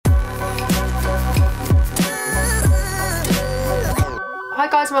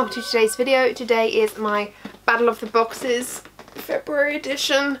guys and welcome to today's video. Today is my Battle of the Boxes February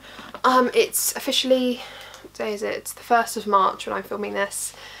edition. It's officially, what day is it? It's the 1st of March when I'm filming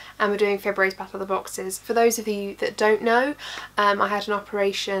this, and we're doing February's Battle of the Boxes. For those of you that don't know, I had an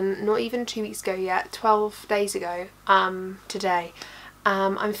operation not even 2 weeks ago yet, 12 days ago today.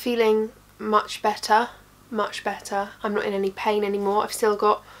 I'm feeling much better. I'm not in any pain anymore. I've still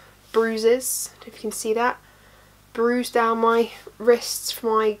got bruises, I don't know if you can see that. Bruise down my wrists from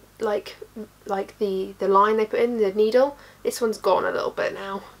my like the line they put in, the needle. This one's gone a little bit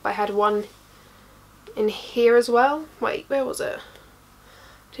now, but I had one in here as well. Wait, where was it?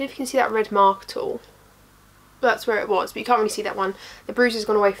 I don't know if you can see that red mark at all. That's where it was, but you can't really see that one. The bruise has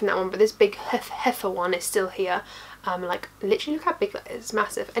gone away from that one, but this big heifer one is still here. Like literally look how big that is,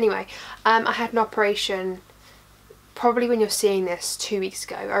 massive. Anyway, I had an operation probably when you're seeing this 2 weeks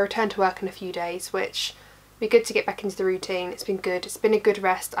ago. I returned to work in a few days, which be good to get back into the routine. It's been good. It's been a good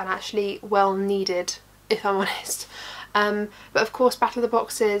rest and actually well needed, if I'm honest. But of course, Battle of the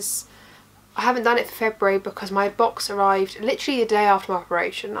Boxes, I haven't done it for February because my box arrived literally the day after my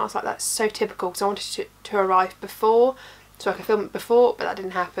operation. I was like, that's so typical, because I wanted to arrive before so I could film it before, but that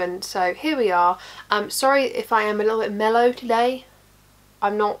didn't happen. So here we are. Sorry if I am a little bit mellow today.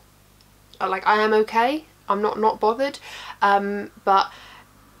 I'm not, like, I am okay. I'm not bothered. But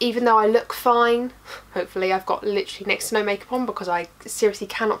even though I look fine, hopefully, I've got literally next to no makeup on because I seriously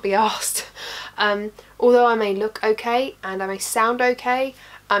cannot be asked. Although I may look okay and I may sound okay,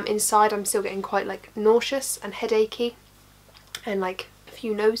 inside I'm still getting quite like nauseous and headachy and like a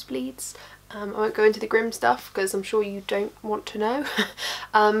few nosebleeds. I won't go into the grim stuff because I'm sure you don't want to know.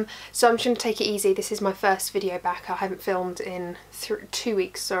 So I'm just going to take it easy. This is my first video back. I haven't filmed in 2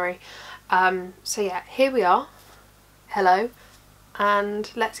 weeks, sorry. So yeah, here we are. Hello. And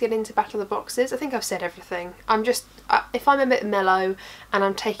let's get into Battle of the Boxes. I think I've said everything. I'm just, if I'm a bit mellow and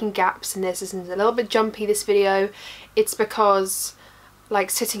I'm taking gaps in this and it's a little bit jumpy this video, it's because like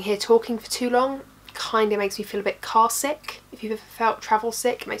sitting here talking for too long kind of makes me feel a bit car sick. If you've ever felt travel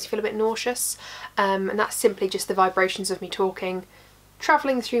sick, it makes you feel a bit nauseous. And that's simply just the vibrations of me talking,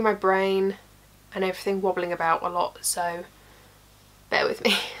 travelling through my brain and everything wobbling about a lot, so bear with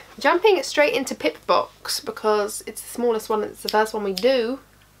me. Jumping straight into Pip Box because it's the smallest one, it's the first one we do.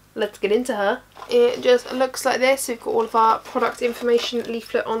 Let's get into her. It just looks like this. We've got all of our product information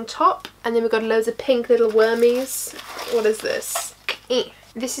leaflet on top, and then we've got loads of pink little wormies. What is this?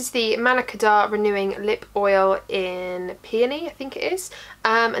 This is the Manakadar Renewing Lip Oil in Peony, I think it is.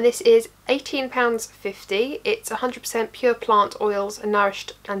 And this is £18.50. It's 100% pure plant oils,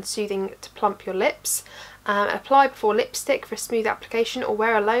 nourished and soothing to plump your lips. Apply before lipstick for a smooth application, or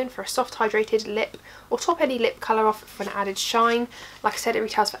wear alone for a soft hydrated lip, or top any lip colour off for an added shine. Like I said, it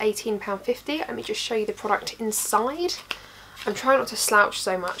retails for £18.50. Let me just show you the product inside. I'm trying not to slouch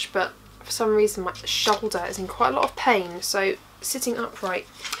so much, but for some reason my shoulder is in quite a lot of pain, so sitting upright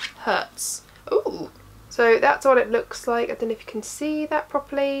hurts. Ooh! So that's what it looks like. I don't know if you can see that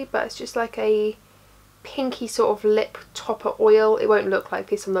properly, but it's just like a pinky sort of lip topper oil. It won't look like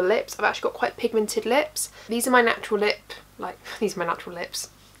this on the lips. I've actually got quite pigmented lips. These are my natural lip, these are my natural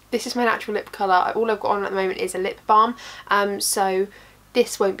lips. This is my natural lip colour. All I've got on at the moment is a lip balm. So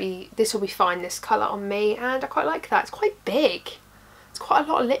this will be fine, this colour on me, and I quite like that. It's quite big. It's quite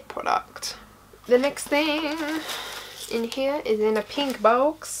a lot of lip product. The next thing in here is in a pink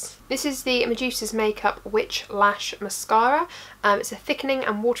box. This is the Medusa's Makeup Witch Lash Mascara. It's a thickening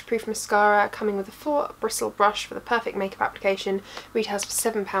and waterproof mascara coming with a full bristle brush for the perfect makeup application. Retails for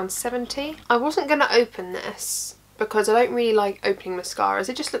 £7.70. I wasn't going to open this because I don't really like opening mascaras.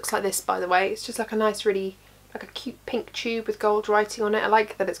 It just looks like this, by the way. It's just like a nice, really, like a cute pink tube with gold writing on it. I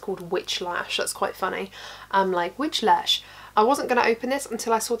like that it's called Witch Lash. That's quite funny. Like, Witch Lash. I wasn't going to open this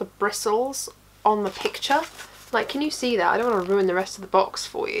until I saw the bristles on the picture. Like, can you see that? I don't want to ruin the rest of the box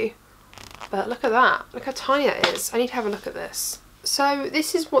for you. But look at that. Look how tiny it is. I need to have a look at this. So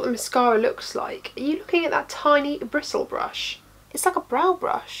this is what the mascara looks like. Are you looking at that tiny bristle brush? It's like a brow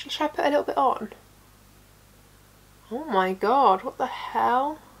brush. Should I put a little bit on? Oh my god, what the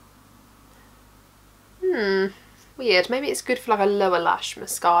hell? Weird. Maybe it's good for like a lower lash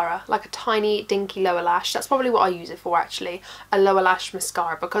mascara. Like a tiny dinky lower lash. That's probably what I use it for, actually. A lower lash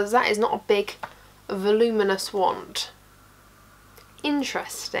mascara, because that is not a big voluminous wand.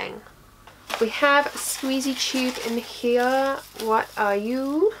 Interesting. We have a squeezy tube in here. What are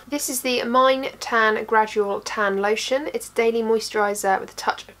you? This is the Mine Tan Gradual Tan Lotion. It's a daily moisturiser with a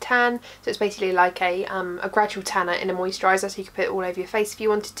touch of tan. So it's basically like a gradual tanner in a moisturiser, so you can put it all over your face if you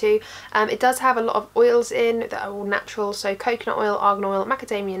wanted to. It does have a lot of oils in that are all natural, so coconut oil, argan oil,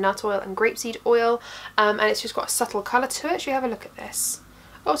 macadamia nut oil and grapeseed oil. And it's just got a subtle colour to it. Should we have a look at this?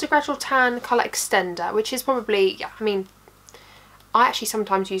 Also Gradual Tan Colour Extender, which is probably, yeah, I mean, I actually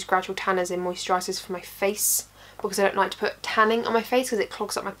sometimes use Gradual Tanners in moisturisers for my face because I don't like to put tanning on my face because it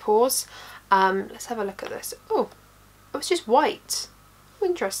clogs up my pores. Let's have a look at this. Oh, it's just white. Oh,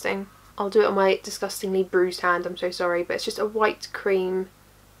 interesting. I'll do it on my disgustingly bruised hand, I'm so sorry, but it's just a white cream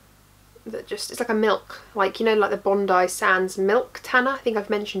that just, it's like a milk, like, you know, like the Bondi Sands milk tanner. I think I've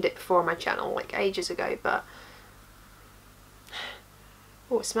mentioned it before on my channel, like ages ago, but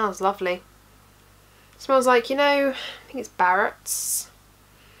oh, it smells lovely. It smells like, you know, I think it's Barrett's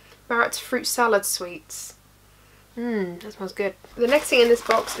fruit salad sweets. That smells good. The next thing in this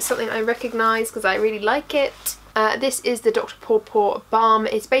box is something I recognise because I really like it. This is the Dr. Pawpaw Balm.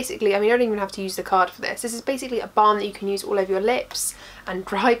 It's basically, I mean, I don't even have to use the card for this. This is basically a balm that you can use all over your lips and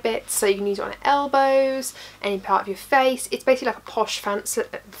dry bits, so you can use it on your elbows, any part of your face. It's basically like a posh fancy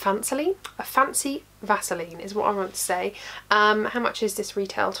Vaseline is what I want to say. How much is this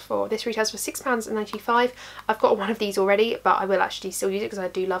retailed for? This retails for £6.95. I've got one of these already, but I will actually still use it because I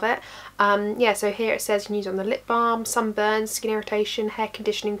do love it. Yeah, so here it says you can use it on the lip balm, sunburn, skin irritation, hair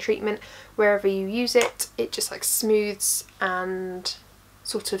conditioning treatment. Wherever you use it, it just like smooths and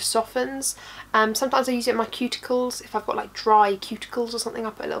sort of softens. Sometimes I use it in my cuticles. If I've got like dry cuticles or something, I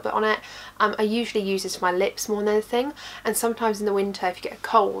put a little bit on it. I usually use this for my lips more than anything, and sometimes in the winter if you get a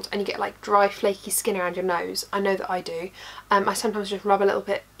cold and you get like dry flaky skin around your nose, I know that I do, I sometimes just rub a little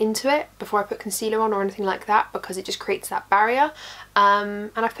bit into it before I put concealer on or anything like that, because it just creates that barrier.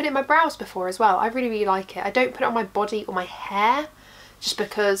 And I've put it in my brows before as well. I really like it. I don't put it on my body or my hair just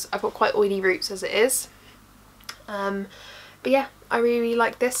because I've got quite oily roots as it is. But yeah, I really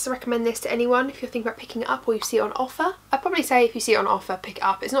like this. I recommend this to anyone if you're thinking about picking it up or you see it on offer. I'd probably say if you see it on offer, pick it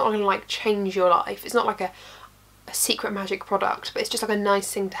up. It's not going to like change your life. It's not like a secret magic product, but it's just like a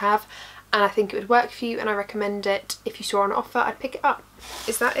nice thing to have, and I think it would work for you, and I recommend it. If you saw it on offer, I'd pick it up.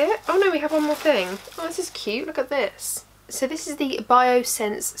 Is that it? Oh no, we have one more thing. Oh, this is cute. Look at this. So this is the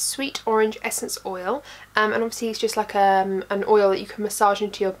Biosense Sweet Orange Essence Oil, and obviously it's just like an oil that you can massage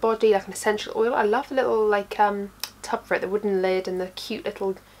into your body, like an essential oil. I love the little like tub for it, the wooden lid and the cute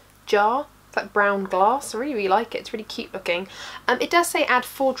little jar. It's like brown glass. I really like it. It's really cute looking. It does say add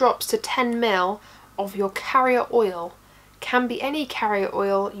 4 drops to 10 ml of your carrier oil. Can be any carrier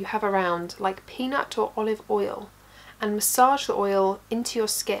oil you have around, like peanut or olive oil, and massage the oil into your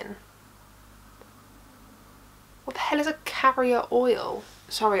skin. What the hell is a carrier oil?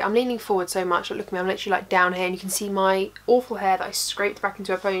 Sorry, I'm leaning forward so much. Look at me, I'm literally like down here and you can see my awful hair that I scraped back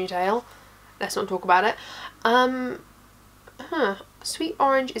into a ponytail. Let's not talk about it. Sweet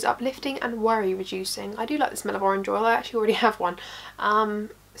orange is uplifting and worry reducing. I do like the smell of orange oil. I actually already have one.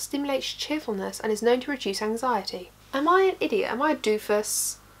 Stimulates cheerfulness and is known to reduce anxiety. Am I an idiot? Am I a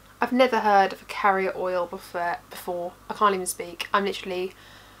doofus? I've never heard of a carrier oil before. I can't even speak. I'm literally...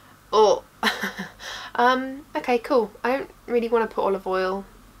 oh. Okay, cool. I don't really want to put olive oil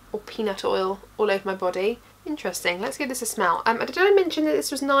or peanut oil all over my body. Interesting. Let's give this a smell. Did I mention that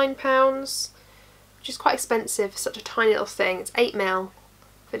this was £9? Which is quite expensive for such a tiny little thing. It's 8 ml.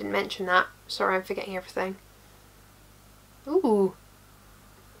 If I didn't mention that. Sorry, I'm forgetting everything. Ooh.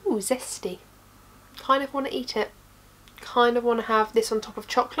 Ooh, zesty. Kind of want to eat it. Kind of want to have this on top of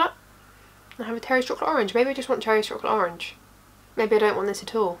chocolate. And have a Terry's chocolate orange. Maybe I just want Terry's chocolate orange. Maybe I don't want this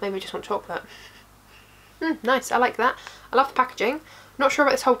at all. Maybe I just want chocolate. Nice, I like that. I love the packaging. Not sure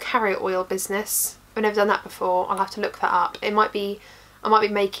about this whole carrier oil business. I've never done that before. I'll have to look that up. It might be, I might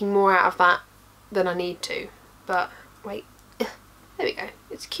be making more out of that than I need to. But wait, there we go.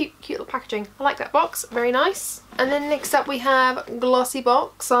 It's cute, cute little packaging. I like that box. Very nice. And then next up we have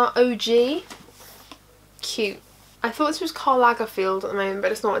Glossybox, our OG. Cute. I thought this was Karl Lagerfeld at the moment,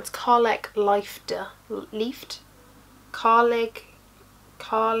 but it's not. It's Karlek Leifed.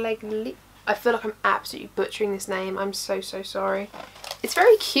 I feel like I'm absolutely butchering this name. I'm so sorry. It's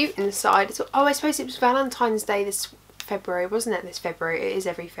very cute inside. It's, oh, I suppose it was Valentine's Day this February, wasn't it? This February. It is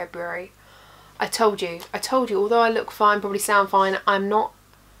every February. I told you. Although I look fine, probably sound fine, I'm not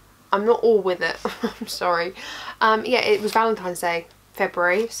all with it. I'm sorry. Yeah, it was Valentine's Day,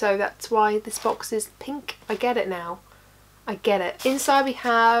 February, so that's why this box is pink. I get it now. I get it. Inside we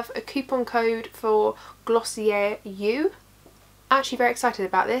have a coupon code for Glossier You. Actually very excited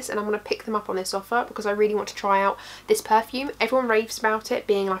about this, and I'm going to pick them up on this offer because I really want to try out this perfume. Everyone raves about it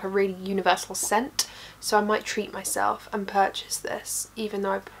being like a really universal scent, so I might treat myself and purchase this, even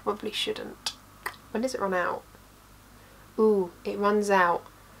though I probably shouldn't. When does it run out? Ooh, it runs out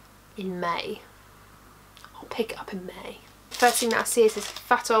in May. I'll pick it up in May. First thing that I see is this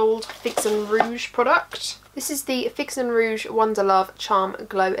fat old Fix and Rouge product. This is the Fix and Rouge Wonder Love Charm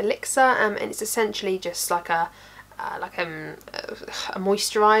Glow Elixir, and it's essentially just like a a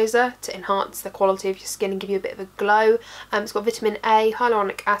moisturiser to enhance the quality of your skin and give you a bit of a glow. It's got vitamin A,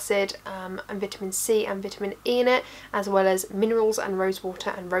 hyaluronic acid, and vitamin C and vitamin E in it, as well as minerals and rose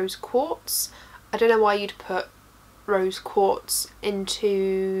water and rose quartz. I don't know why you'd put rose quartz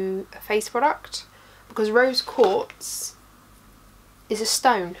into a face product, because rose quartz is a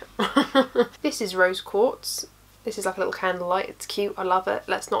stone. This is rose quartz. This is like a little candlelight. It's cute. I love it.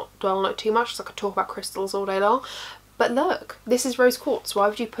 Let's not dwell on it too much, because I could talk about crystals all day long. But look, this is rose quartz. Why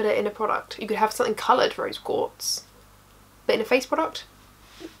would you put it in a product? You could have something coloured rose quartz, but in a face product?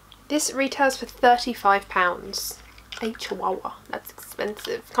 This retails for £35. A chihuahua. That's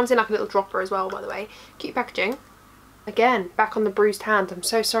expensive. Comes in like a little dropper as well, by the way. Cute packaging. Again, back on the bruised hand. I'm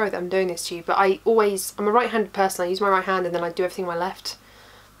so sorry that I'm doing this to you, but I'm a right-handed person. I use my right hand and then I do everything with my left.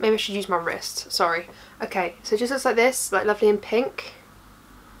 Maybe I should use my wrist. Sorry. Okay, so it just looks like this, like lovely in pink.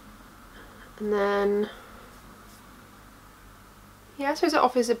 And then, yeah, I suppose it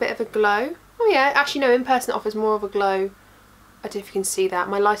offers a bit of a glow. Oh yeah, actually no, in person it offers more of a glow. I don't know if you can see that.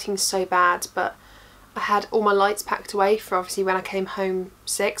 My lighting's so bad, but I had all my lights packed away for obviously when I came home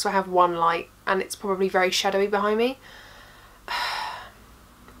sick, so I have one light and it's probably very shadowy behind me.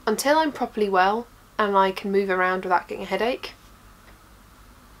 Until I'm properly well and I can move around without getting a headache,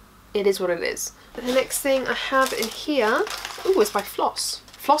 it is what it is. But the next thing I have in here, ooh, is by Floss.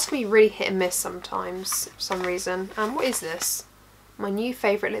 Floss can be really hit and miss sometimes for some reason. What is this? My new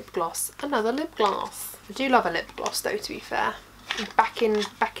favourite lip gloss. Another lip gloss. I do love a lip gloss though, to be fair. Back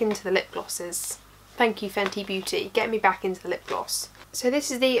into the lip glosses. Thank you, Fenty Beauty. Get me back into the lip gloss. So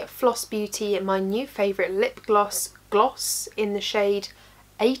this is the Floss Beauty, my new favourite lip gloss in the shade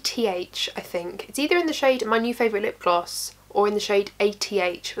ATH, I think. It's either in the shade My New Favourite Lip Gloss or in the shade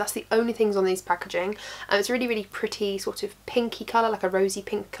ATH. That's the only things on these packaging. It's a really, really pretty sort of pinky colour, like a rosy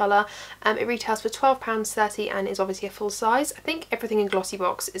pink colour. It retails for £12.30 and is obviously a full size. I think everything in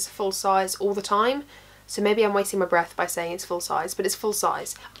Glossybox is full size all the time, so maybe I'm wasting my breath by saying it's full size, but it's full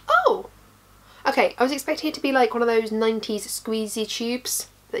size. Oh! Okay, I was expecting it to be like one of those 90s squeezy tubes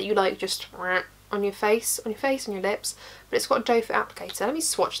that you like just on your face, on your lips, but it's got a doe foot applicator. Let me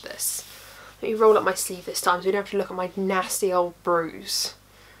swatch this. Let me roll up my sleeve this time so we don't have to look at my nasty old bruise.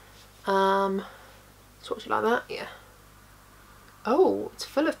 Swatch it like that, yeah. Oh, it's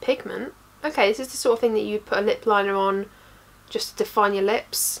full of pigment. Okay, this is the sort of thing that you'd put a lip liner on just to define your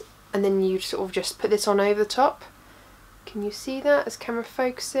lips, and then you'd sort of just put this on over the top. Can you see that? Is camera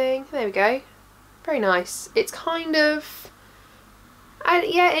focusing? There we go. Very nice. It's kind of,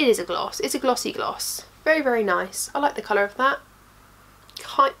 yeah, it is a gloss. It's a glossy gloss. Very, very nice. I like the colour of that.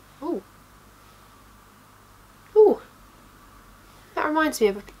 Ooh. Ooh. That reminds me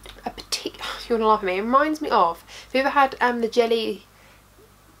of a particular, you're gonna laugh at me. It reminds me of, have you ever had the jelly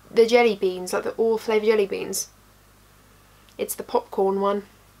beans, like the all flavour jelly beans? It's the popcorn one.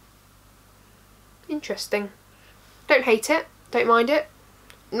 Interesting. Don't hate it. Don't mind it.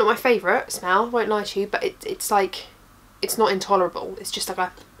 Not my favourite smell, won't lie to you, but it's like, it's not intolerable. It's just like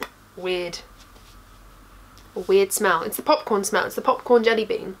a weird smell. It's the popcorn smell. It's the popcorn jelly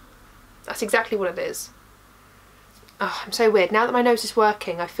bean. That's exactly what it is. Oh, I'm so weird. Now that my nose is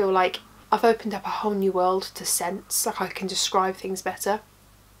working, I feel like I've opened up a whole new world to scents. Like I can describe things better.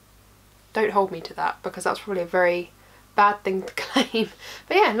 Don't hold me to that, because that's probably a very bad thing to claim.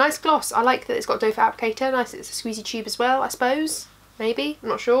 But yeah, nice gloss. I like that it's got a doe foot applicator. Nice, it's a squeezy tube as well, I suppose. Maybe, I'm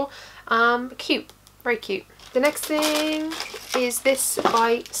not sure. Cute, very cute. The next thing is this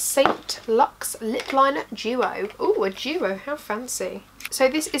by Saint Luxe Lip Liner Duo. Ooh, a duo, how fancy. So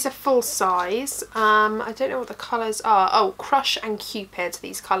this is a full size. I don't know what the colours are. Oh, Crush and Cupid,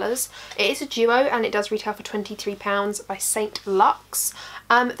 these colours. It is a duo and it does retail for £23 by Saint Luxe.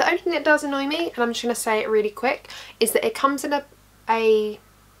 The only thing that does annoy me, and I'm just going to say it really quick, is that it comes in a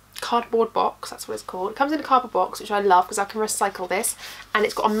cardboard box. That's what it's called. It comes in a cardboard box, which I love because I can recycle this, and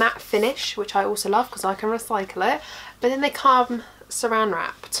it's got a matte finish, which I also love because I can recycle it. But then they come saran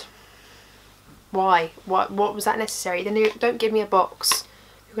wrapped. Why? What was that necessary? Then you don't give me a box.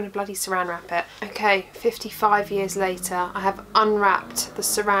 You're going to bloody saran wrap it. Okay, 55 years later, I have unwrapped the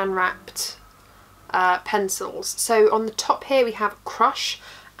saran wrapped pencils. So on the top here we have Crush,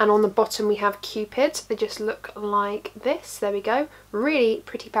 and on the bottom we have Cupid. They just look like this. There we go. Really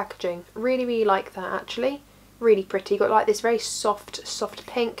pretty packaging. Really, really like that actually. Really pretty. Got like this very soft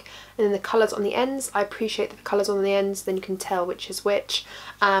pink, and then the colours on the ends. I appreciate that the colours on the ends, then you can tell which is which.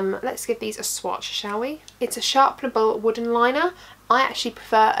 Let's give these a swatch, shall we? It's a sharpenable wooden liner. I actually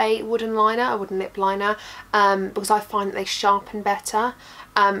prefer a wooden liner, a wooden lip liner, because I find that they sharpen better.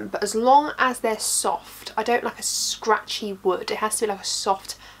 But as long as they're soft, I don't like a scratchy wood. It has to be like a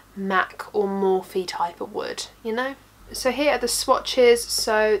soft MAC or Morphe type of wood, you know? So here are the swatches.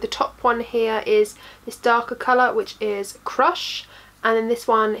 So the top one here is this darker colour, which is Crush, and then this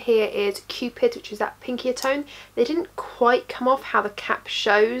one here is Cupid, which is that pinkier tone. They didn't quite come off how the cap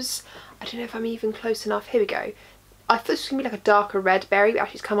shows. I don't know if I'm even close enough. Here we go. I thought this was going to be like a darker red berry, but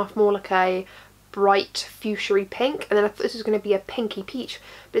actually it's come off more like a bright fuchsia pink, and then I thought this was going to be a pinky peach,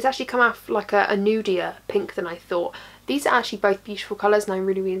 but it's actually come off like a nudier pink than I thought. These are actually both beautiful colours and I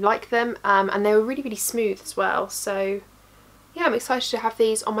really like them, and they were really smooth as well. So yeah, I'm excited to have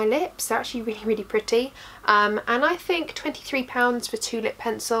these on my lips. They're actually really pretty, and I think £23 for 2 lip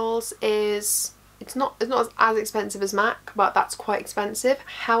pencils is, it's not as expensive as MAC, but that's quite expensive.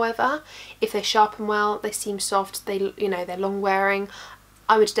 However, if they sharpen well, they seem soft, they, you know, they're long wearing,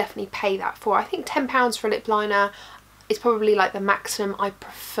 I would definitely pay that for. I think £10 for a lip liner is probably like the maximum I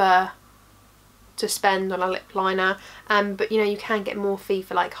prefer to spend on a lip liner, but you know, you can get Morphe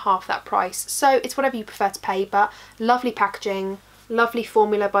for like half that price, so it's whatever you prefer to pay. But lovely packaging, lovely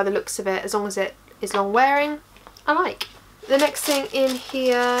formula by the looks of it, as long as it is long wearing, I like. The next thing in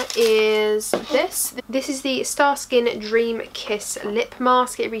here is this. This is the Starskin Dream Kiss lip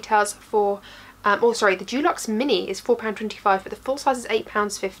mask. It retails for oh sorry, the Dulux Mini is £4.25, but the full size is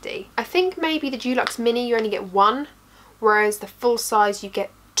 £8.50. I think maybe the Dulux Mini you only get 1, whereas the full size you get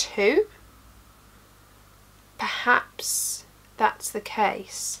 2. Perhaps that's the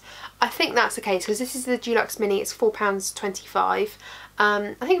case. I think that's the case, because this is the Dulux Mini, it's £4.25.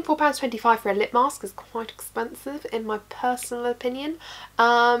 I think £4.25 for a lip mask is quite expensive in my personal opinion,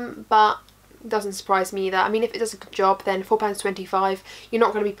 but it doesn't surprise me either. I mean, if it does a good job, then £4.25, you're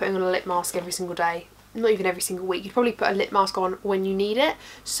not going to be putting on a lip mask every single day, not even every single week. You'd probably put a lip mask on when you need it,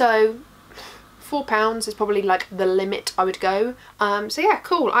 so £4 is probably like the limit I would go. So yeah,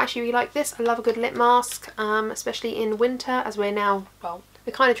 cool. I actually really like this. I love a good lip mask, especially in winter, as we're now, well,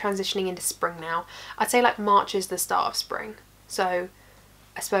 we're kind of transitioning into spring now. I'd say like March is the start of spring, so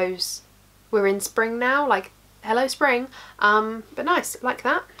I suppose we're in spring now, like hello spring, but nice, like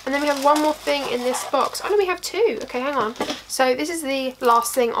that. And then we have one more thing in this box. Oh no, we have 2. Okay, hang on. So this is the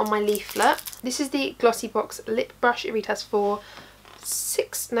last thing on my leaflet. This is the Glossybox lip brush. It retails for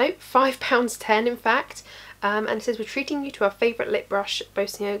 £5.10 in fact, and it says, we're treating you to our favourite lip brush,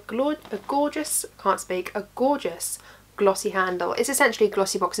 boasting a gorgeous glossy handle. It's essentially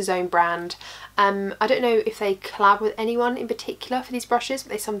Glossybox's own brand. I don't know if they collab with anyone in particular for these brushes,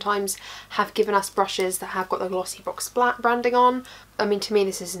 but they sometimes have given us brushes that have got the Glossybox branding on. I mean, to me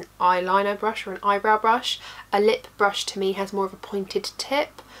this is an eyeliner brush or an eyebrow brush. A lip brush to me has more of a pointed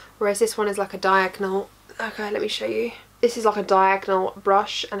tip, whereas this one is like a diagonal. Okay, let me show you. This is like a diagonal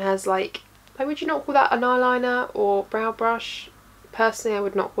brush and has like would you not call that an eyeliner or brow brush? Personally, I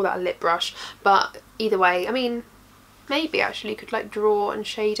would not call that a lip brush, but either way, I mean, maybe actually you could like draw and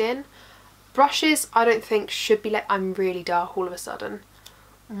shade in. Brushes I don't think should be I'm really dark all of a sudden.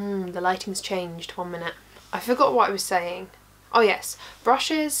 The lighting's changed. 1 minute. I forgot what I was saying. Oh yes,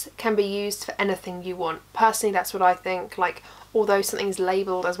 brushes can be used for anything you want. Personally, that's what I think. Like, although something's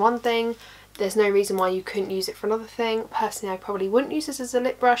labelled as one thing, there's no reason why you couldn't use it for another thing. Personally, I probably wouldn't use this as a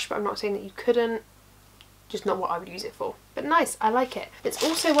lip brush, but I'm not saying that you couldn't. Just not what I would use it for. But nice, I like it. There's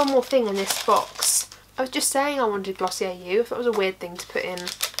also one more thing in this box. I was just saying I wanted Glossier You. I thought it was a weird thing to put in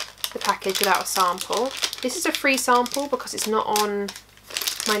the package without a sample. This is a free sample because it's not on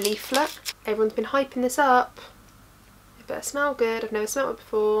my leaflet. Everyone's been hyping this up. It better smell good. I've never smelled it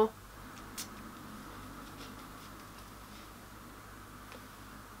before.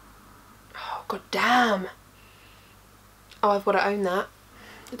 Oh, god damn. Oh, I've got to own that.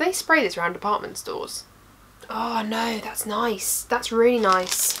 Did they spray this around department stores? Oh no, that's nice. That's really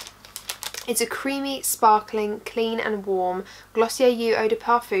nice. It's a creamy, sparkling, clean and warm Glossier You Eau de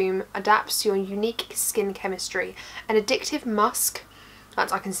Parfum, adapts to your unique skin chemistry. An addictive musk,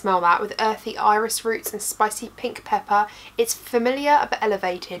 I can smell that, with earthy iris roots and spicy pink pepper. It's familiar but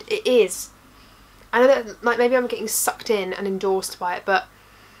elevated. It is. I know that like maybe I'm getting sucked in and endorsed by it, but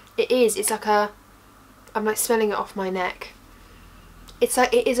it is. It's like a, I'm like smelling it off my neck. It's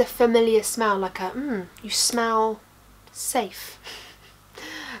like, it is a familiar smell, like a, you smell safe.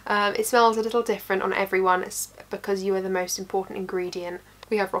 It smells a little different on everyone. It's because you are the most important ingredient.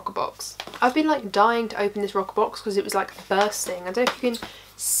 We have Rockerbox. I've been like dying to open this Rockerbox because it was like bursting. I don't know if you can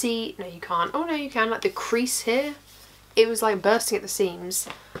see, no you can't. Oh no you can, like the crease here. It was like bursting at the seams.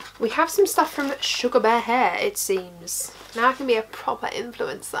 We have some stuff from Sugar Bear Hair, it seems. Now I can be a proper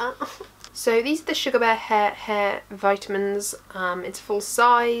influencer. So these are the Sugar Bear hair vitamins. It's full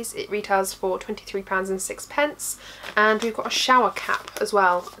size. It retails for £23.06, and we've got a shower cap as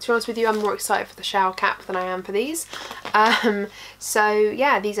well. To be honest with you, I'm more excited for the shower cap than I am for these. So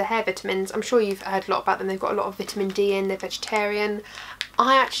yeah, these are hair vitamins. I'm sure you've heard a lot about them. They've got a lot of vitamin D in. They're vegetarian.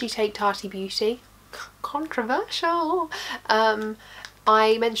 I actually take Tati Beauty. Controversial.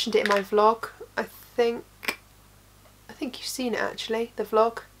 I mentioned it in my vlog. I think you've seen it actually, the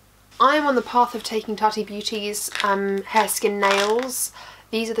vlog. I am on the path of taking Tati Beauty's Hair Skin Nails.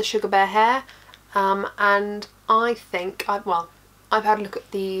 These are the Sugar Bear hair, and I think, I've had a look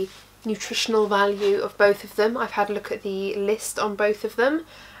at the nutritional value of both of them. I've had a look at the list on both of them,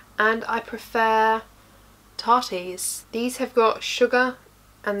 and I prefer Tati's. These have got sugar,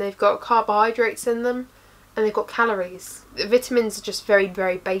 and they've got carbohydrates in them, and they've got calories. The vitamins are just very,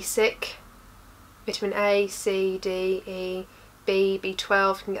 very basic. Vitamin A, C, D, E, B,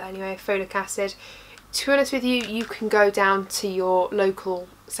 B12, you can get that anyway, folic acid. To be honest with you, you can go down to your local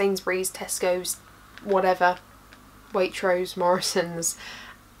Sainsbury's, Tesco's, whatever, Waitrose, Morrison's,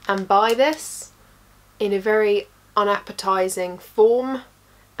 and buy this in a very unappetising form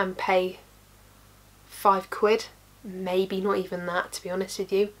and pay £5. Maybe not even that, to be honest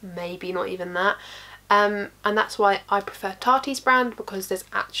with you, maybe not even that. And that's why I prefer Tati's brand, because there's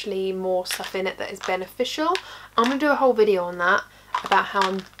actually more stuff in it that is beneficial. I'm going to do a whole video on that, about how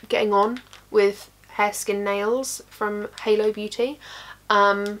I'm getting on with Hair Skin Nails from Halo Beauty.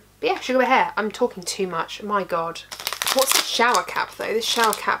 But yeah, Sugar Bear hair. I'm talking too much, my god. What's the shower cap though? This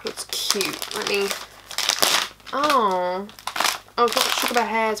shower cap looks cute. Let me... Oh, it's got Sugar Bear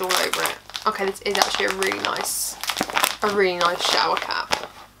hairs all over it. Okay, this is actually a really nice shower cap.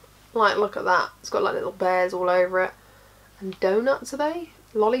 Like, look at that. It's got like little bears all over it. And donuts, are they?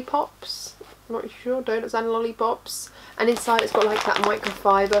 Lollipops? I'm not sure. Donuts and lollipops. And inside it's got like that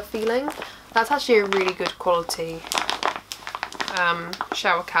microfiber feeling. That's actually a really good quality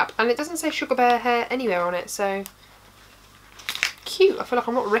shower cap. And it doesn't say Sugar Bear hair anywhere on it, so... Cute. I feel like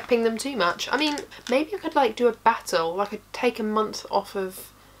I'm not ripping them too much. I mean, maybe I could like do a battle. Like, I'd take a month off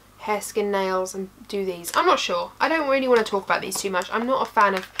of Hair Skin Nails and do these. I'm not sure. I don't really want to talk about these too much. I'm not a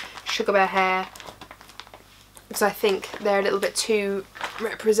fan of Sugar Bear hair because I think they're a little bit too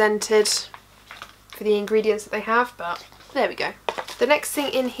represented for the ingredients that they have, but there we go. The next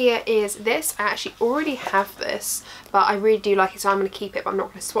thing in here is this. I actually already have this, but I really do like it, so I'm going to keep it, but I'm not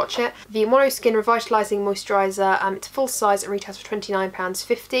going to swatch it. The Monoskin Revitalising Moisturiser. It's full size. It retails for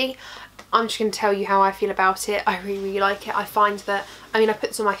 £29.50. I'm just going to tell you how I feel about it. I really, really like it. I find that, I mean, I put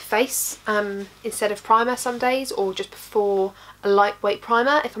this on my face instead of primer some days, or just before a lightweight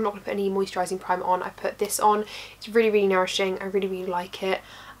primer. If I'm not going to put any moisturising primer on, I put this on. It's really, really nourishing. I really, really like it.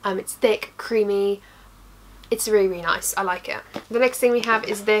 It's thick, creamy. It's really, really nice. I like it. The next thing we have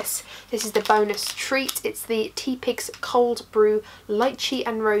is this. This is the bonus treat. It's the Teapigs Cold Brew Lychee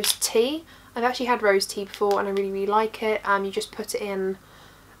and Rose Tea. I've actually had rose tea before and I really, really like it. You just put it in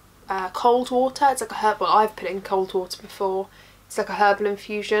cold water. It's like a herb. Well, I've put it in cold water before. It's like a herbal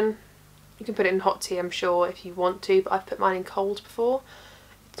infusion. You can put it in hot tea, I'm sure, if you want to, but I've put mine in cold before.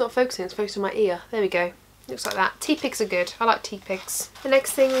 It's not focusing, it's focusing on my ear. There we go. Looks like that. Teapigs are good. I like Teapigs. The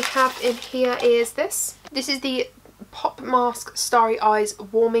next thing we have in here is this. This is the Pop Mask Starry Eyes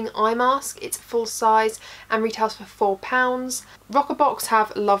Warming Eye Mask. It's full size and retails for £4. Rockerbox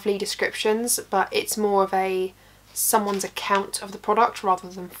have lovely descriptions, but it's more of a someone's account of the product rather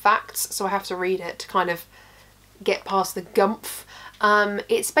than facts, so I have to read it to kind of get past the gumph.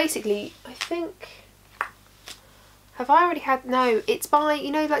 It's basically, I think, have I already had, no, it's by,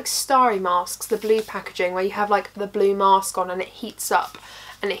 you know, like Starry masks, the blue packaging where you have like the blue mask on and it heats up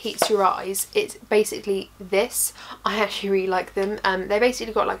and it heats your eyes. It's basically this. I actually really like them. They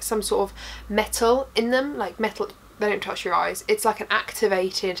basically got like some sort of metal in them, like metal, they don't touch your eyes. It's like an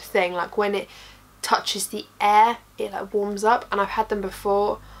activated thing, like when it touches the air it like warms up, and I've had them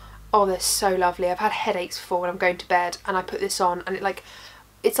before. Oh, they're so lovely. I've had headaches before when I'm going to bed and I put this on and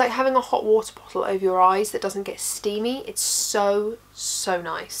it's like having a hot water bottle over your eyes that doesn't get steamy. It's so, so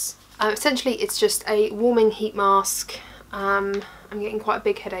nice. Essentially it's just a warming heat mask. I'm getting quite a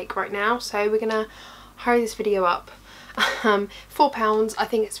big headache right now, so we're gonna hurry this video up. £4, I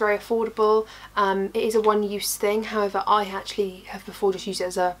think it's very affordable. It is a one-use thing, however I actually have before just used it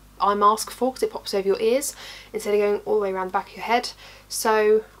as a eye mask before because it pops over your ears instead of going all the way around the back of your head.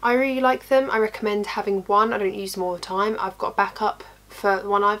 So I really like them. I recommend having one. I don't use them all the time. I've got backup for the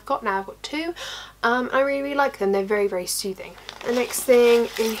one I've got now. I've got two. I really, really like them. They're very, very soothing. The next thing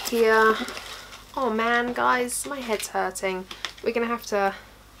in here, oh man guys, my head's hurting. We're gonna have to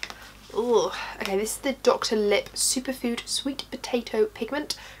Ugh. Okay, this is the Dr. Lipp Superfood Sweet Potato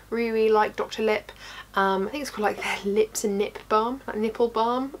Pigment. Really like Dr. Lipp. I think it's called like their Lips and Nip Balm, like nipple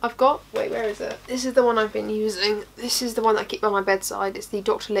balm I've got. Wait, where is it? This is the one I've been using. This is the one that I keep by my bedside. It's the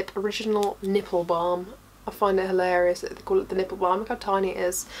Dr. Lipp Original Nipple Balm. I find it hilarious that they call it the nipple balm. Look how tiny it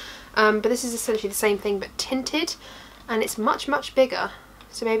is. But this is essentially the same thing but tinted, and it's much, much bigger.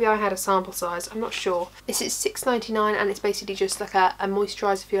 So maybe I had a sample size, I'm not sure. This is $6.99 and it's basically just like a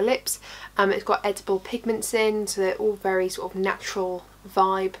moisturiser for your lips. It's got edible pigments in, so they're all very sort of natural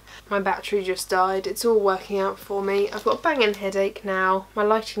vibe. My battery just died. It's all working out for me. I've got a banging headache now. My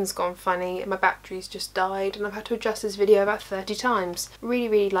lighting's gone funny and my battery's just died, and I've had to adjust this video about 30 times. Really,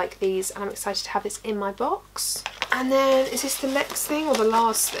 really like these, and I'm excited to have this in my box. And then, is this the next thing or the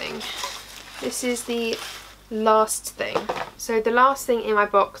last thing? This is the last thing. So the last thing in my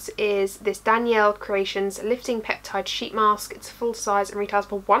box is this Danielle Creations Lifting Peptide Sheet Mask. It's full size and retails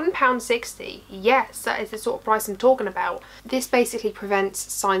for £1.60. Yes, that is the sort of price I'm talking about. This basically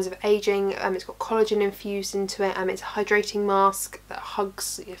prevents signs of aging. It's got collagen infused into it. It's a hydrating mask that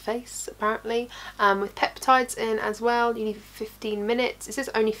hugs your face apparently, with peptides in as well. You need 15 minutes. It says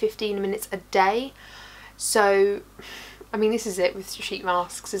only 15 minutes a day. So, I mean, this is it with sheet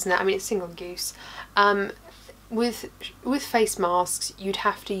masks, isn't it? I mean, it's single use. With face masks, you'd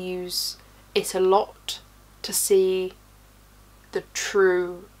have to use it a lot to see the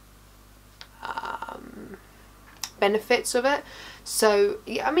true benefits of it. So,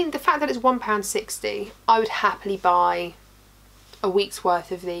 yeah, I mean, the fact that it's £1.60, I would happily buy a week's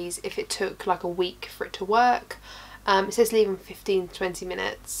worth of these if it took like a week for it to work. It says leave them 15 to 20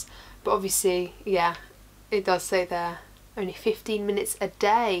 minutes, but obviously, yeah, it does say there, only 15 minutes a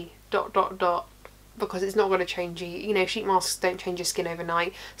day, ... because it's not going to change you. You know, sheet masks don't change your skin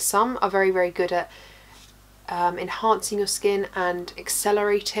overnight. Some are very, very good at enhancing your skin and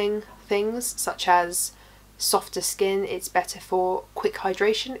accelerating things, such as softer skin. It's better for quick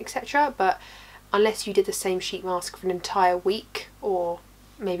hydration, etc. But unless you did the same sheet mask for an entire week or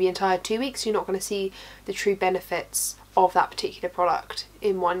maybe entire 2 weeks, you're not going to see the true benefits of that particular product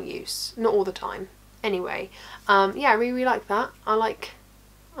in one use. Not all the time. Anyway, yeah, I really, really like that. I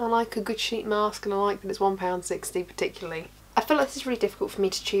like a good sheet mask, and I like that it's £1.60 particularly. I feel like this is really difficult for me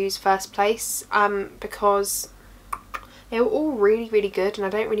to choose first place because they were all really, really good, and I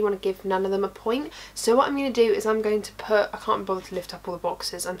don't really want to give none of them a point. So what I'm going to do is I'm going to put, I can't bother to lift up all the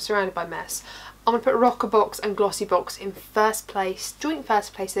boxes, I'm surrounded by mess. I'm going to put Rockerbox and Glossybox in first place, joint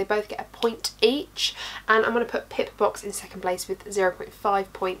first place, so they both get a point each, and I'm going to put Pipbox in second place with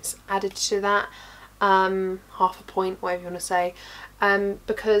 0.5 points added to that. Half a point, whatever you want to say,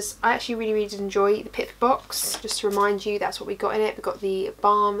 because I actually really, really did enjoy the Pipbox. Just to remind you, that's what we got in it. We got the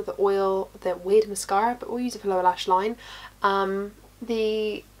balm, the oil, the weird mascara, but we'll use it for lower lash line,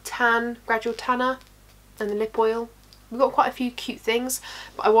 the gradual tanner, and the lip oil. We got quite a few cute things,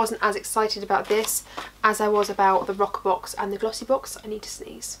 but I wasn't as excited about this as I was about the Rockerbox and the Glossybox. I need to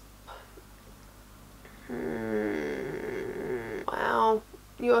sneeze. Wow.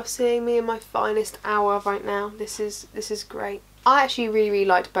 You are seeing me in my finest hour right now. This is great. I actually really, really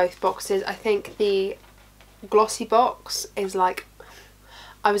liked both boxes. I think the Glossybox is like,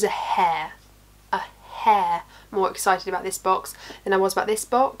 I was a hair more excited about this box than I was about this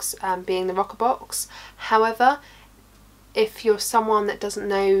box, being the Rockerbox. However, if you're someone that doesn't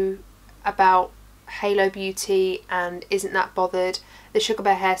know about Halo Beauty and isn't that bothered, the Sugar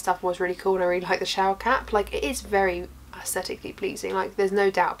Bear hair stuff was really cool, and I really like the shower cap. Like, it is very aesthetically pleasing, like there's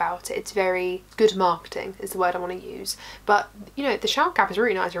no doubt about it. It's very good marketing is the word I want to use. But you know, the shower cap is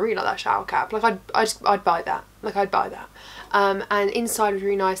really nice. I really like that shower cap. Like I'd buy that. Like I'd buy that. And inside was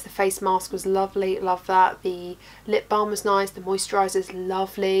really nice. The face mask was lovely, love that. The lip balm was nice. The moisturizer's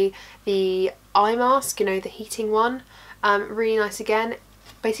lovely. The eye mask, you know, the heating one, really nice again.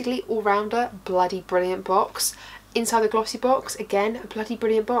 Basically all rounder, bloody brilliant box. Inside the Glossybox, again, a bloody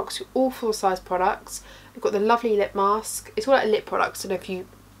brilliant box, all full size products. We've got the lovely lip mask. It's all like lip products. I don't know if you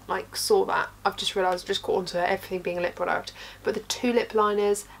like saw that. I've just realised I've just caught onto everything being a lip product. But the 2 lip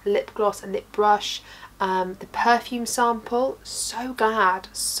liners, a lip gloss, a lip brush, the perfume sample. So glad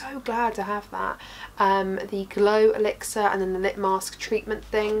to have that. The glow elixir, and then the lip mask treatment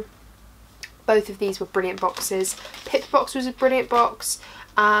thing. Both of these were brilliant boxes. Pipbox was a brilliant box.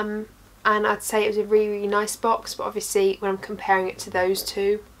 And I'd say it was a really, really nice box, but obviously when I'm comparing it to those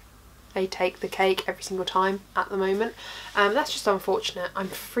two, they take the cake every single time at the moment. That's just unfortunate. I'm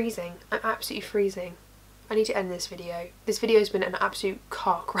freezing. I'm absolutely freezing. I need to end this video. This video has been an absolute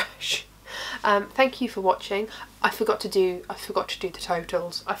car crash. Thank you for watching. I forgot to do the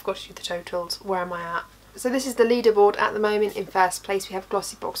totals. Where am I at? So this is the leaderboard at the moment. In first place we have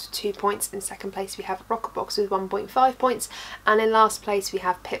Glossybox with 2 points, in second place we have Roccabox with 1.5 points, and in last place we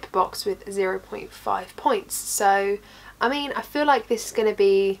have Pipbox with 0.5 points. So I mean, I feel like this is going to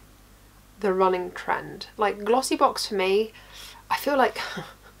be the running trend. Like Glossybox for me, I feel like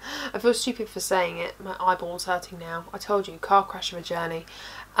I feel stupid for saying it, my eyeball's hurting now. I told you, car crash of a journey.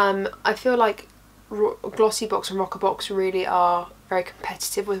 I feel like Glossybox and Roccabox really are very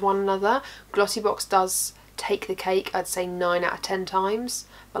competitive with one another. Glossybox does take the cake, I'd say 9 out of 10 times,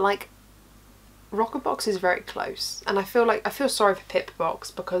 but like Roccabox is very close, and I feel sorry for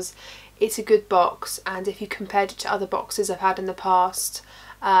Pipbox because it's a good box, and if you compared it to other boxes I've had in the past,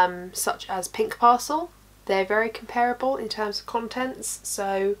 such as Pink Parcel, they're very comparable in terms of contents,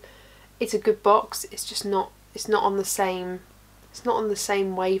 so it's a good box. It's just not on the same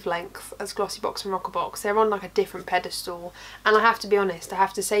wavelength as Glossybox and Roccabox. They're on like a different pedestal, and I have to be honest, I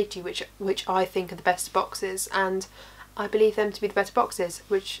have to say to you which I think are the best boxes, and I believe them to be the better boxes,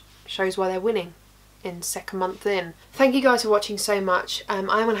 which shows why they're winning in second month in. Thank you guys for watching so much. I'm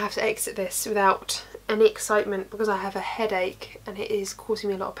going to have to exit this without any excitement because I have a headache and it is causing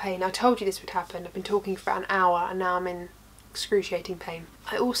me a lot of pain. I told you this would happen. I've been talking for about an hour and now I'm in excruciating pain.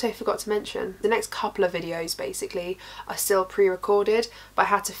 I also forgot to mention the next couple of videos basically are still pre-recorded, but I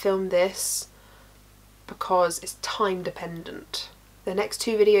had to film this because it's time dependent. The next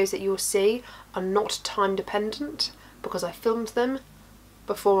 2 videos that you'll see are not time dependent because I filmed them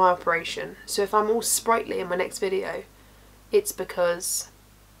before my operation. So if I'm all sprightly in my next video, it's because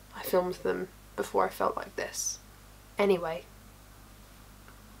I filmed them before I felt like this. Anyway,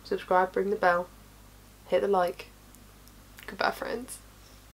 subscribe, ring the bell, hit the like. Goodbye friends.